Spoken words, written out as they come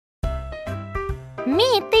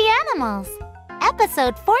Meet the Animals,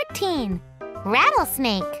 Episode 14,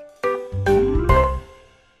 Rattlesnake.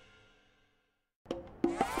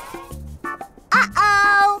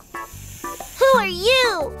 Uh-oh! Who are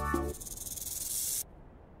you?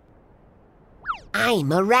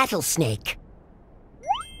 I'm a rattlesnake.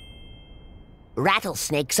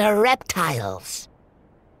 Rattlesnakes are reptiles.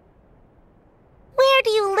 Where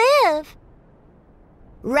do you live?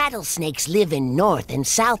 Rattlesnakes live in North and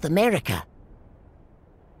South America.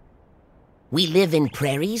 We live in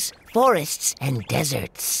prairies, forests, and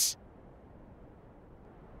deserts.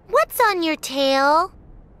 What's on your tail?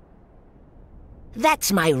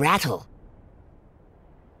 That's my rattle.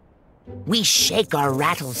 We shake our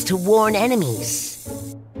rattles to warn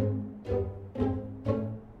enemies.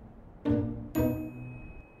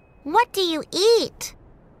 What do you eat?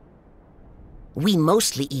 We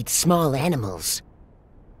mostly eat small animals.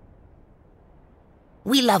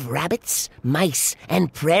 We love rabbits, mice,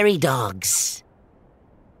 and prairie dogs.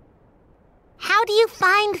 How do you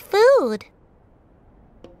find food?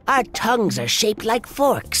 Our tongues are shaped like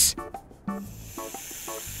forks.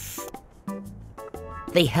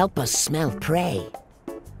 They help us smell prey.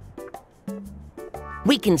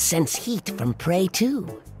 We can sense heat from prey,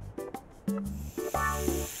 too.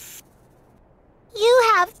 You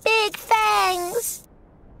have big fangs.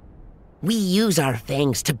 We use our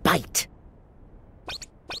fangs to bite.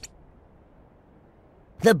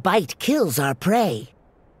 The bite kills our prey.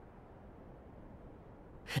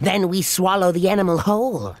 Then we swallow the animal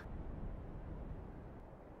whole.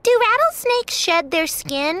 Do rattlesnakes shed their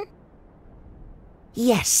skin?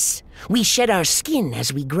 Yes, we shed our skin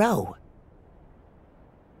as we grow.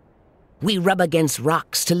 We rub against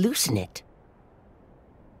rocks to loosen it.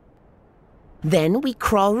 Then we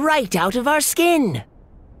crawl right out of our skin.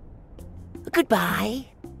 Goodbye.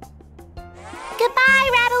 Goodbye,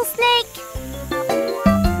 Rattlesnake.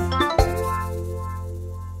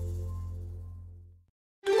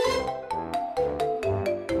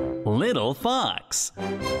 Little Fox.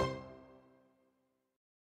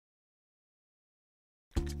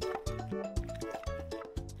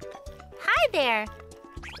 Hi there.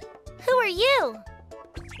 Who are you?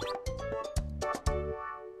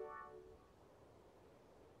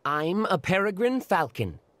 I'm a peregrine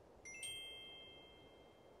falcon.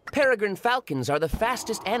 Peregrine falcons are the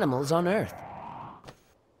fastest animals on Earth.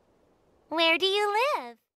 Where do you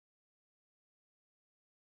live?